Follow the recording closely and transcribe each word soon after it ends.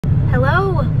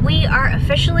Hello, we are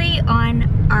officially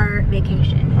on our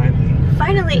vacation.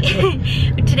 Finally.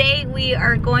 Today we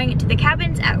are going to the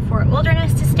cabins at Fort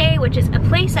Wilderness to stay, which is a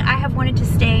place that I have wanted to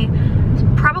stay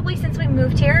probably since we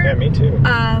moved here. Yeah, me too.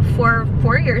 For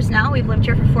 4 years now. We've lived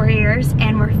here for 4 years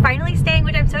and we're finally staying,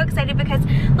 which I'm so excited because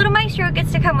little Maestro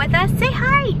gets to come with us. Say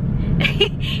hi.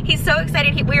 He's so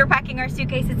excited. We were packing our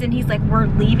suitcases and he's like, we're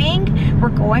leaving. We're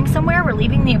going somewhere. We're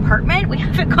leaving the apartment. We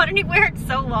haven't gone anywhere in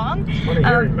so long. Funny,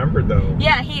 he remembered though.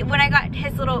 Yeah, when I got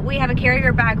his little, we have a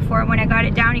carrier bag for him. When I got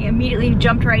it down, he immediately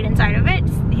jumped right inside of it.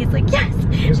 He's like, yes.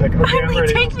 He's like, okay, finally, I'm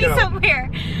ready. take me somewhere.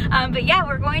 But yeah,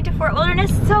 we're going to Fort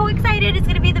Wilderness. So excited. It's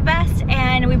gonna be the best.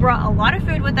 And we brought a lot of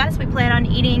food with us. We plan on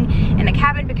eating in the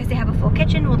cabin because they have a full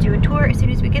kitchen. We'll do a tour as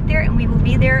soon as we get there and we will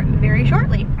be there very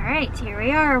shortly. All right, here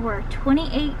we are. We're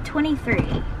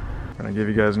 2823. Gonna give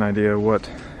you guys an idea of what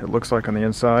it looks like on the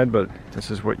inside, but this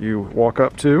is what you walk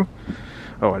up to.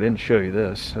 Oh, I didn't show you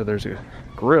this. So there's a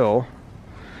grill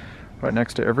right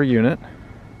next to every unit.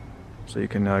 So you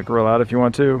can grill out if you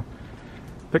want to.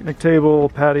 Picnic table,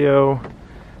 patio.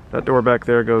 That door back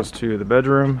there goes to the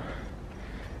bedroom.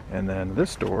 And then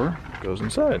this door goes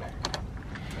inside.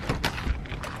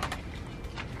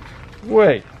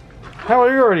 Wait, how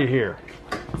are you already here?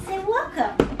 Say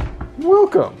welcome.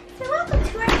 Welcome. Say welcome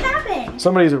to our cabin.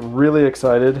 Somebody's really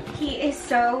excited. He is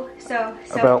so about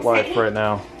excited. life right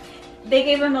now. They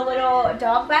gave him a little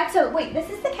dog bag. So wait, this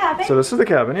is the cabin? So this is the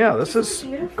cabin. Yeah, this is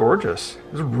beautiful. Gorgeous.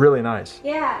 This is really nice.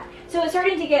 Yeah. So it's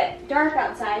starting to get dark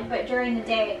outside, but during the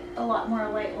day, a lot more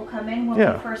light will come in. When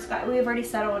we first got, we've already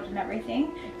settled and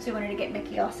everything, so we wanted to get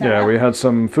Mickey all set up. Yeah, we had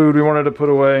some food we wanted to put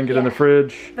away and get in the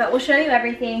fridge. But we'll show you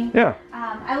everything. Yeah.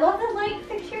 I love the light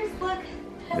fixtures. Look.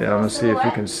 Yeah, I'm gonna see if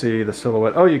you can see the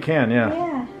silhouette. Oh, you can. Yeah.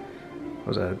 Yeah.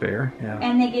 Was that a bear? Yeah.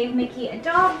 And they gave Mickey a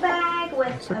dog bag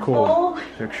with It's a a cool bowl.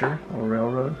 picture. A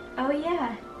railroad. Oh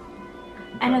yeah.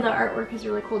 I know the artwork is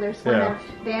really cool. There's one of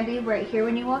Bambi right here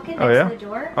when you walk in next to the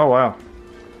door. Oh wow.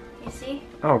 You see?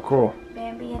 Oh cool.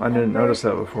 Bambi and I didn't notice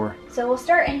that before. So we'll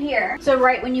start in here. So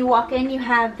right when you walk in, you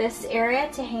have this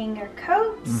area to hang your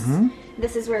coats. Mm-hmm.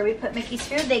 This is where we put Mickey's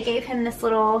food. They gave him this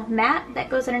little mat that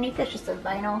goes underneath. It's just a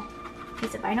vinyl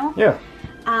piece of vinyl. Yeah.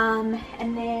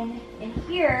 And then in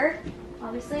here,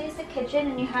 obviously, is the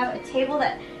kitchen, and you have a table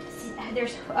that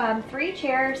there's 3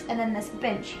 chairs, and then this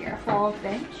bench here, a full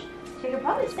bench. So you could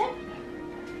probably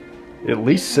sit. At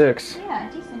least 6. Yeah,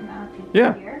 a decent amount of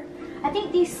people here. I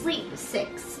think these sleep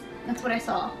 6. That's what I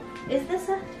saw. Is this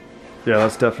a? Yeah,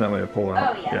 that's definitely a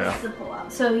pull-out. Oh yeah, this is a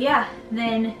pull-out. So yeah,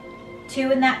 then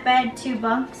 2 in that bed, 2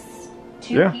 bunks,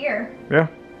 2 here. Yeah.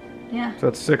 Yeah. So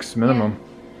that's 6 minimum. Yeah.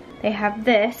 They have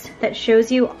this that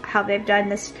shows you how they've done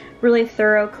this really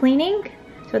thorough cleaning.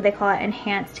 So they call it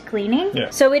enhanced cleaning. Yeah.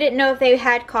 So we didn't know if they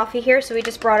had coffee here, so we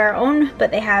just brought our own,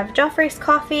 but they have Joffrey's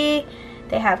coffee,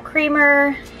 they have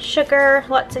creamer, sugar,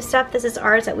 lots of stuff. This is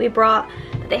ours that we brought,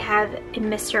 but they have a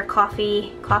Mr.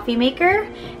 Coffee maker.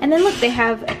 And then look, they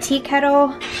have a tea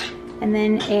kettle and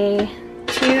then a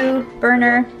 2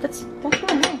 burner. That's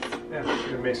really nice.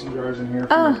 Yeah, mason jars in here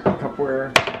for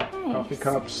cupware, coffee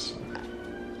cups.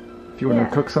 If you want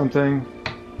to cook something.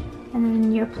 And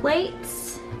then your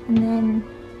plates, and then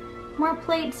more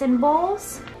plates and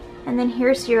bowls. And then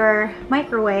here's your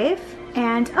microwave.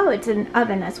 And oh, it's an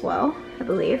oven as well, I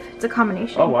believe. It's a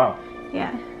combination. Oh, wow.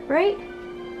 Yeah, right?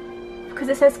 Because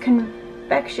it says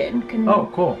convection.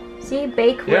 Oh, cool. See,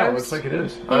 bake, roast. Yeah, it looks like it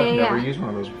is. I've never used one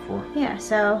of those before. Yeah,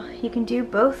 so you can do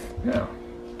both. Yeah.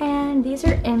 And these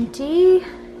are empty,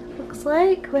 looks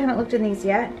like. We haven't looked in these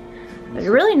yet. But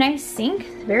a really nice sink,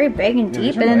 very big and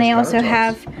deep. And then they also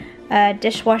have a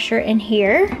dishwasher in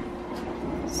here.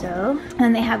 So,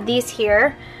 and they have these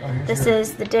here. This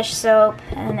is the dish soap,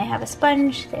 and then they have a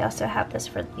sponge. They also have this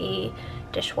for the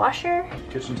dishwasher.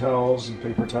 Kitchen towels and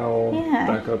paper towel,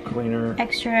 backup cleaner.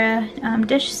 Extra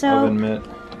dish soap. Oven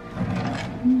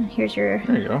mitt. Here's your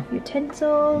there you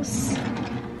utensils.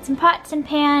 Some pots and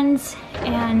pans,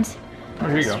 and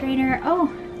a strainer.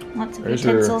 Oh, lots of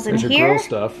utensils in here. Grill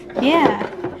stuff. Yeah.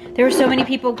 There were so many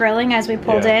people grilling as we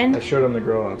pulled in. I showed them the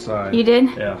grill outside. You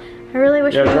did? Yeah. I really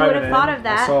wish we would have thought of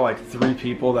that. I saw like 3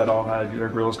 people that all had their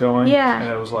grills going. Yeah.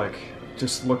 And it was like,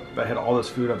 just look, I had all this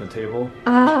food on the table.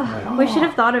 We should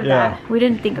have thought of that. We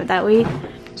didn't think of that.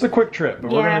 It's a quick trip, but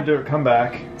we're gonna do it, come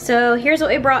back. So here's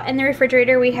what we brought in the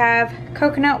refrigerator. We have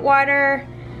coconut water.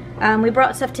 We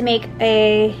brought stuff to make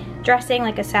a dressing,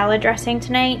 like a salad dressing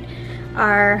tonight.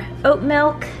 Our oat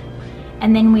milk.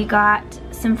 And then we got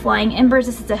some flying embers.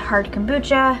 This is a hard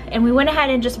kombucha. And we went ahead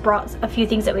and just brought a few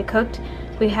things that we cooked.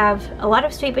 We have a lot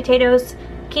of sweet potatoes,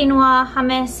 quinoa,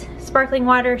 hummus, sparkling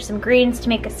water, some greens to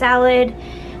make a salad.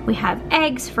 We have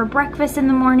eggs for breakfast in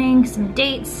the morning, some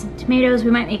dates, some tomatoes.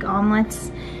 We might make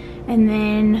omelets. And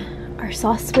then our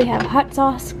sauce, we have hot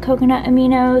sauce, coconut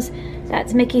aminos.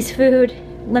 That's Mickey's food,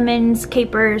 lemons,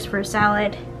 capers for a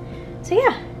salad. So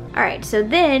yeah. All right, so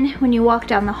then when you walk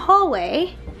down the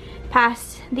hallway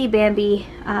past the Bambi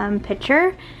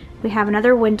picture, we have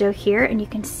another window here, and you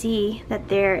can see that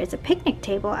there is a picnic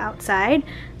table outside.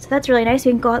 So that's really nice.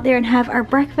 We can go out there and have our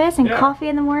breakfast and coffee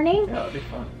in the morning. Yeah, that'd be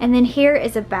fun. And then here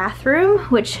is a bathroom,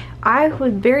 which I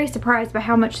was very surprised by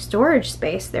how much storage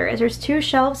space there is. There's 2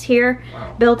 shelves here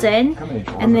built in,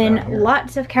 and then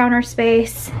lots of counter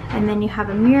space. And then you have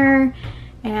a mirror,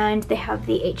 and they have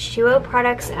the H2O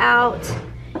products out.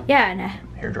 Yeah, and a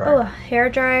hair dryer. Oh, a hair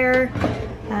dryer.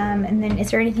 And then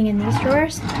is there anything in these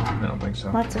drawers? I don't think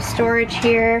so. Lots of storage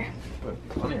here. But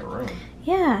plenty of room.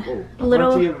 Yeah. Oh, a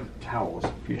little. Plenty of towels.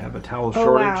 If you have a towel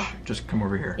shortage, just come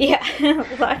over here. Yeah,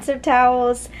 lots of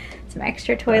towels, some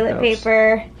extra toilet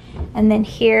paper. And then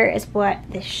here is what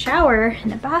the shower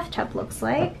and the bathtub looks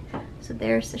like. So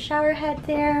there's the shower head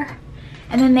there.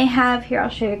 And then they have, here I'll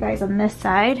show you guys on this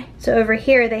side. So over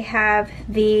here they have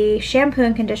the shampoo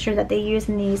and conditioner that they use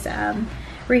in these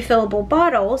refillable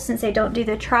bottles, since they don't do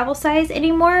the travel size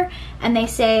anymore. And they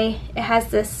say it has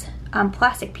this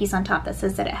plastic piece on top that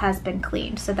says that it has been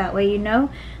cleaned. So that way you know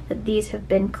that these have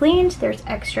been cleaned. There's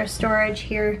extra storage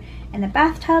here in the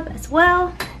bathtub as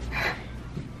well.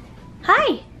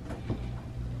 Hi.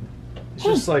 It's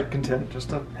just like content, just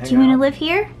to hang out. Do you want to live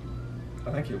here?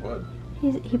 I think he would.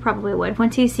 He probably would.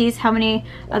 Once he sees how many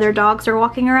other dogs are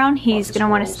walking around, he's gonna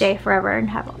want to stay forever and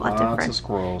have lots of friends. Lots of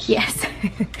squirrels. Yes.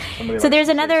 So there's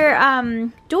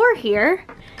another door here,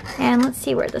 and let's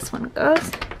see where this one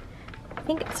goes. I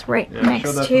think it's right next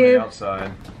show that to. From the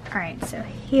outside. All right, so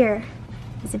here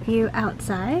is a view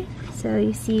outside. So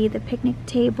you see the picnic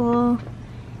table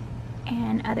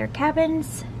and other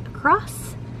cabins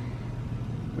across.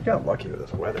 We got lucky with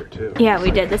this weather too. Yeah,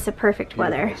 we did. This is perfect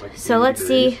weather. Like so let's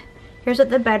see. Here's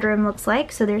what the bedroom looks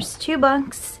like. So there's 2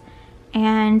 bunks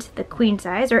and the queen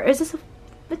size, or is this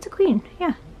it's a queen,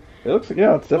 yeah. It looks,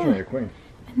 yeah, it's definitely a queen.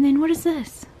 And then what is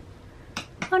this?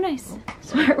 Oh, nice.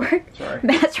 Smart work. Sorry.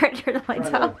 Matt's trying to turn the lights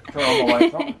off. Turn all the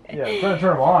lights on. Yeah, I'm trying to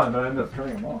turn them on, but I ended up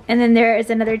turning them off. And then there is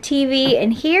another TV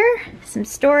in here, some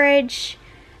storage,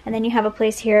 and then you have a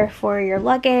place here for your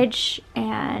luggage,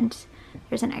 and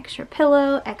there's an extra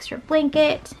pillow, extra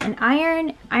blanket, an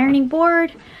ironing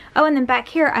board. Oh, and then back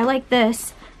here, I like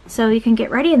this. So you can get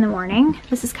ready in the morning.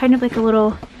 This is kind of like a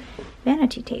little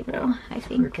vanity table, I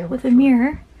think, with a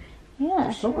mirror. Yeah.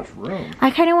 There's so much room.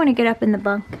 I kind of want to get up in the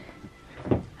bunk.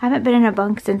 I haven't been in a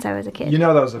bunk since I was a kid. You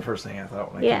know, that was the first thing I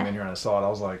thought when I came in here and I saw it. I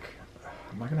was like,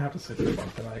 am I going to have to sleep in the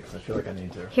bunk tonight? Because I feel like I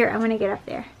need to. Here, I'm going to get up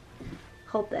there.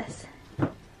 Hold this.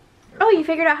 Oh, you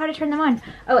figured out how to turn them on.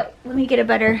 Oh, wait. Let me get a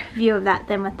better view of that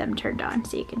than with them turned on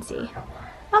so you can see.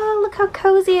 Oh, look how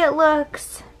cozy it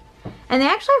looks. And they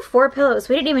actually have 4 pillows.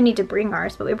 We didn't even need to bring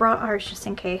ours, but we brought ours just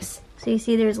in case. So you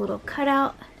see there's a little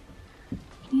cutout.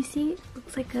 Can you see? It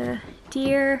looks like a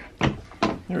deer.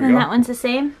 And that one's the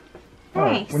same. Oh,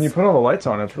 nice. When you put all the lights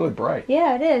on, it's really bright.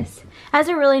 Yeah, it is. It has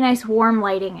a really nice warm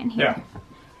lighting in here.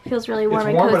 Yeah. Feels really warm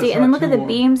and cozy. And then look at the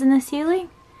beams in the ceiling.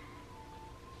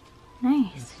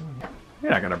 Nice.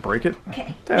 You're not gonna break it.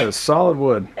 Okay. That is solid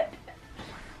wood.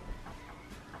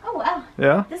 Oh wow.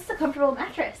 Yeah? This is a comfortable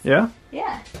mattress. Yeah?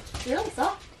 Yeah. It's really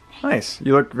soft. Nice.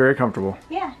 You look very comfortable.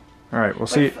 Yeah. Alright, we'll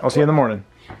see. I'll see you in the morning.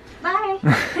 Bye.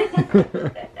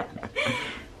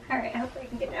 Alright, hopefully I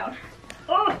can get down.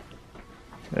 Oh.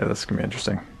 Yeah, this is gonna be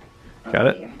interesting. Got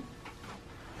it?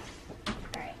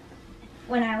 Alright.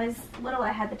 When I was little,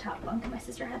 I had the top bunk and my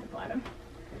sister had the bottom.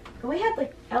 But we had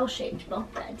like L-shaped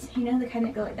bunk beds. You know, the kind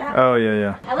that go like that. Oh, yeah,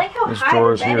 yeah. I like how There's high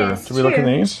drawers the bed here. is, Did we look in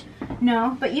these?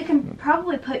 No, but you can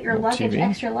probably put your luggage, TV.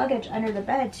 extra luggage under the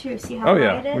bed too. See how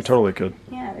high it is? We totally could.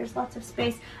 Yeah, there's lots of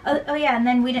space. Oh yeah, and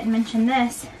then we didn't mention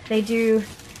this. They do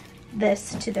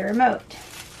this to the remote.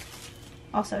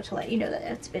 Also to let you know that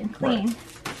it's been cleaned. Right.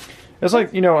 It's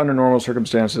like, you know, under normal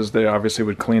circumstances, they obviously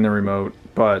would clean the remote,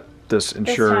 but this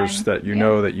ensures that you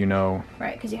know that you know.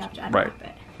 Right, because you have to unwrap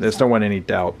it. They just don't want any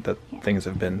doubt that things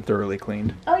have been thoroughly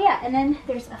cleaned. Oh yeah, and then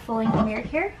there's a folding mirror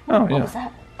here. Oh, what was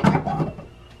that?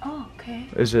 Oh, okay.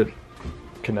 Is it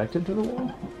connected to the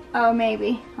wall? Oh,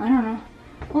 maybe. I don't know.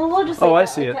 Well, we'll just. Oh, I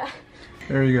see it.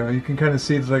 There you go. You can kind of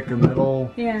see it's like a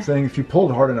metal thing. If you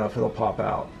pull it hard enough, it'll pop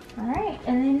out. All right,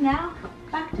 and then now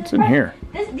back to What's in here?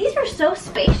 These are so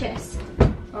spacious.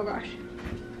 Oh gosh.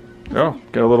 Oh,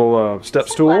 got a little step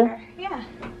stool. Ladder. Yeah.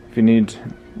 If you need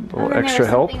a little extra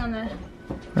help. On the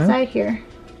side here.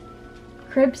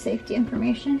 Crib safety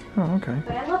information. Oh, okay.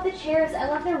 But I love the chairs. I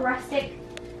love the rustic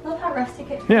I love how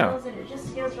rustic it feels, Yeah. and it just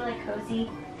feels really cozy.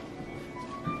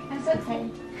 I'm so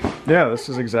excited. Yeah, this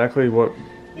is exactly what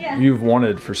you've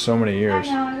wanted for so many years.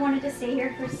 I know, I wanted to stay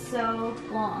here for so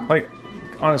long. Like,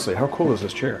 honestly, how cool is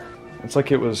this chair? It's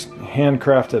like it was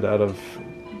handcrafted out of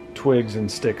twigs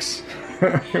and sticks.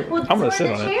 Well, I'm gonna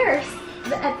sit on chairs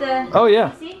at the Oh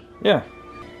yeah. See? Yeah.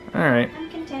 All right. I'm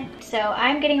content. So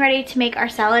I'm getting ready to make our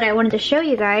salad. I wanted to show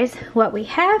you guys what we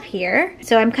have here.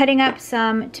 So I'm cutting up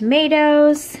some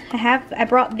tomatoes. I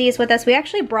brought these with us. We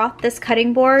actually brought this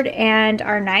cutting board and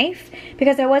our knife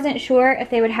because I wasn't sure if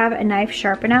they would have a knife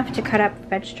sharp enough to cut up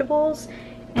vegetables.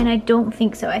 And I don't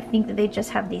think so. I think that they just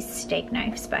have these steak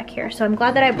knives back here. So I'm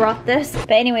glad that I brought this.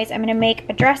 But anyways, I'm gonna make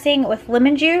a dressing with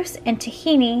lemon juice and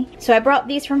tahini. So I brought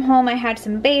these from home. I had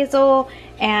some basil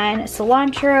and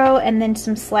cilantro and then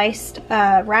some sliced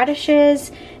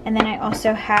radishes. And then I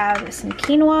also have some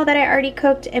quinoa that I already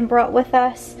cooked and brought with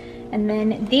us. And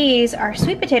then these are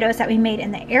sweet potatoes that we made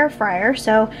in the air fryer.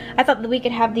 So I thought that we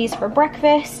could have these for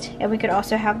breakfast and we could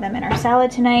also have them in our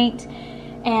salad tonight.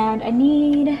 And I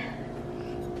need...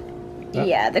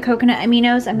 yeah, the coconut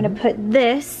aminos. I'm gonna put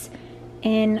this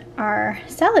in our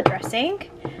salad dressing.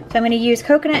 So I'm gonna use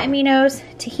coconut aminos,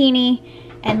 tahini,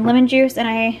 and lemon juice, and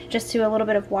I just do a little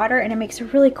bit of water, and it makes a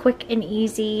really quick and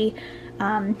easy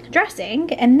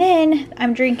dressing. And then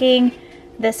I'm drinking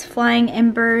this Flying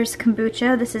Embers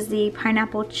kombucha. This is the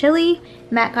pineapple chili.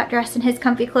 Matt got dressed in his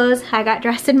comfy clothes. I got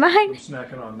dressed in mine. I'm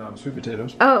snacking on sweet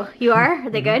potatoes. Oh, you are? Are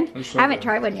they good? So I haven't good.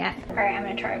 tried one yet. All right, I'm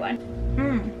gonna try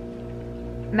one.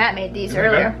 Matt made these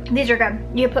earlier. These are good.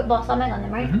 You put balsamic on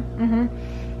them, right?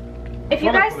 If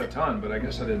you guys put a ton, but I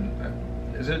guess I didn't.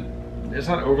 It's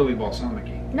not overly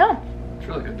balsamic-y. No, It's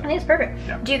really good though. I think it's perfect.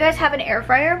 Yeah. Do you guys have an air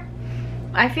fryer?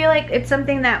 I feel like it's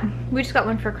something that we just got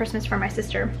one for Christmas for my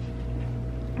sister.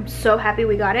 I'm so happy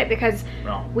we got it because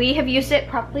we have used it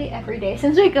probably every day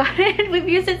since we got it. We've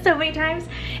used it so many times.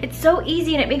 It's so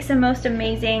easy and it makes the most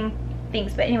amazing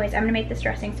things. But anyways, I'm gonna make this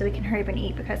dressing so we can hurry up and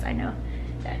eat because I know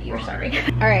that you're sorry.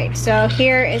 All right, so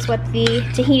here is what the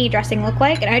tahini dressing looked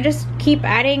like, and I just keep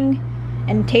adding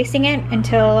and tasting it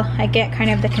until I get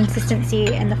kind of the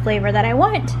consistency and the flavor that I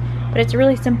want. But it's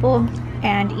really simple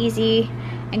and easy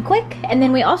and quick. And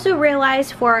then we also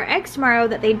realized for our eggs tomorrow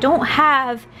that they don't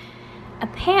have a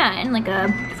pan, like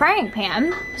a frying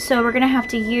pan, so we're gonna have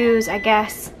to use, I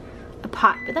guess, a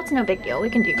pot, but that's no big deal. We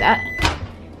can do that.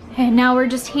 And now we're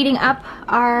just heating up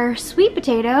our sweet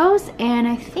potatoes, and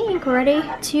I think we're ready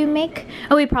to make,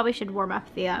 oh, we probably should warm up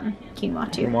the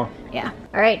quinoa too. Quinoa. Yeah.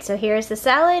 All right, so here's the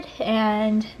salad,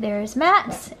 and there's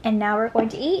Matt's, and now we're going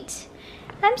to eat.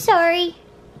 I'm sorry,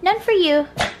 none for you.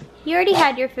 You already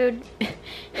had your food.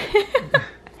 I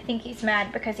think he's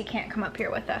mad because he can't come up here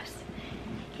with us.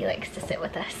 He likes to sit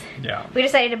with us. Yeah. We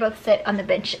decided to both sit on the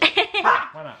bench.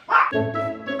 Why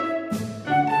not?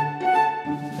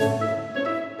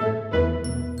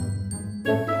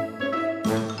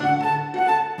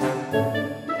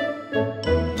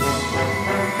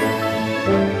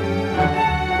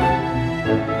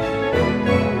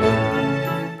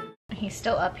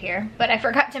 Still up here, but I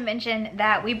forgot to mention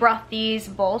that we brought these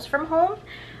bowls from home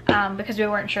because we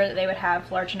weren't sure that they would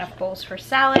have large enough bowls for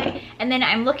salad. And then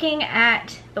I'm looking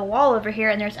at the wall over here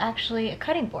and there's actually a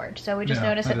cutting board, so we just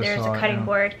noticed that there's a cutting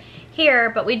board here,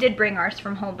 but we did bring ours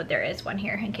from home, but there is one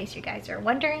here in case you guys are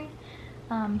wondering.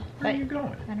 Where are you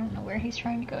going? I don't know where he's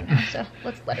trying to go now, so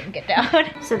let's let him get down.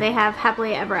 So they have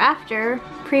Happily Ever After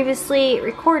previously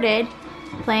recorded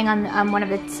playing on one of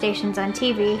the stations on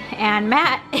TV, and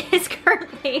Matt is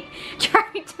currently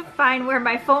trying to find where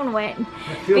my phone went.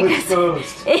 I feel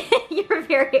exposed. You're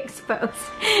very exposed.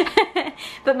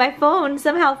 But my phone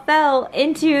somehow fell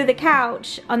into the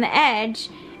couch on the edge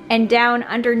and down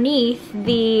underneath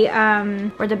the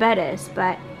where the bed is.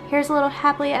 But here's a little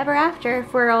Happily Ever After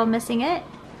if we're all missing it.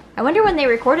 I wonder when they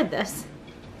recorded this.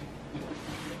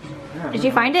 Did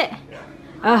you find it? Yeah.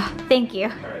 Oh, thank you.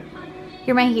 All right.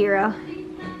 You're my hero.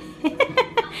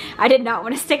 I did not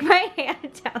want to stick my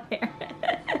hand down there.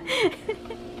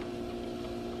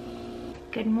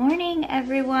 Good morning,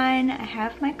 everyone. I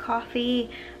have my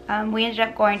coffee. We ended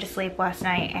up going to sleep last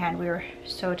night and we were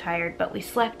so tired, but we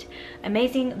slept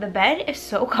amazing. The bed is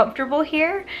so comfortable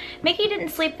here. Mickey didn't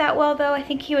sleep that well though. I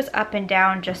think he was up and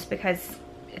down just because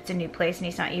it's a new place and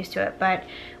he's not used to it, but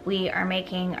we are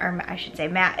making, or I should say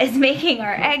Matt is making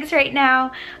our eggs right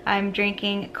now. I'm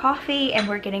drinking coffee and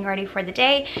we're getting ready for the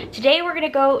day. Today we're gonna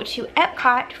go to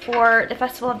Epcot for the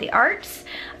Festival of the Arts.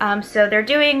 So they're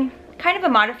doing kind of a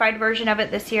modified version of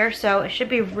it this year, so it should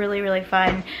be really, really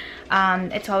fun.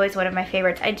 It's always one of my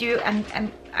favorites.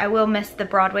 I will miss the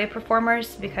Broadway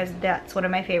performers because that's one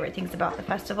of my favorite things about the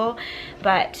festival,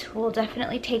 but we'll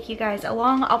definitely take you guys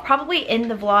along. I'll probably end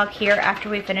the vlog here after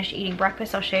we finish eating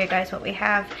breakfast. I'll show you guys what we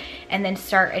have and then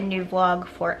start a new vlog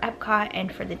for Epcot and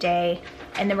for the day.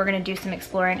 And then we're gonna do some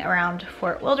exploring around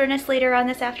Fort Wilderness later on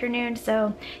this afternoon.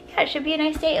 So yeah, it should be a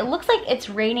nice day. It looks like it's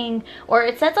raining, or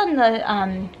it says on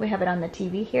the, we have it on the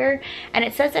TV here, and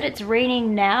it says that it's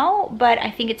raining now, but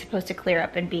I think it's supposed to clear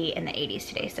up and be in the 80s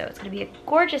today. So it's gonna be a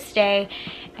gorgeous day,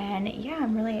 and yeah,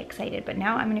 I'm really excited. But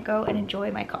now I'm gonna go and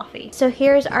enjoy my coffee. So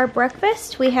here's our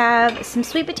breakfast. We have some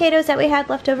sweet potatoes that we had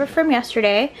left over from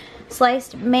yesterday,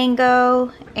 sliced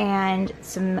mango, and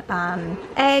some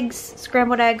eggs,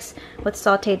 scrambled eggs with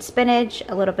sauteed spinach,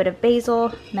 a little bit of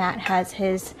basil. Matt has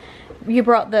his, you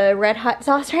brought the red hot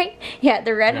sauce, right? Yeah,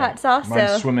 the red hot sauce.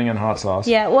 Mine's so swimming in hot sauce.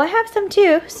 Yeah, well I have some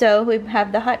too. So we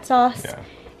have the hot sauce. Yeah.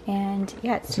 And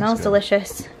yeah, it smells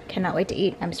delicious. Cannot wait to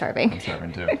eat. I'm starving. I'm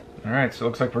starving too. All right, so it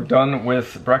looks like we're done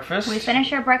with breakfast. We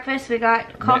finished our breakfast. We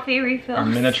got coffee refills. Our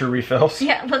miniature refills.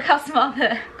 Yeah, look how small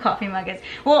the coffee mug is.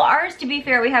 Well, ours, to be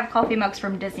fair, we have coffee mugs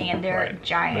from Disney and they're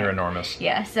giant. They're enormous.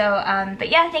 Yeah, so, but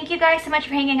yeah, thank you guys so much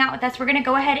for hanging out with us. We're gonna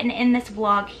go ahead and end this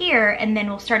vlog here, and then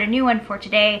we'll start a new one for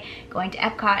today, going to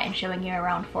Epcot and showing you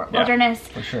around Fort Wilderness.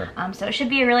 For sure. So it should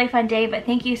be a really fun day, but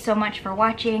thank you so much for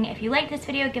watching. If you like this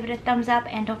video, give it a thumbs up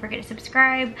and don't forget to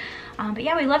subscribe. But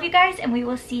yeah, we love you guys, and we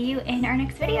will see you in our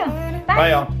next video. Bye. Bye,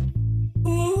 y'all.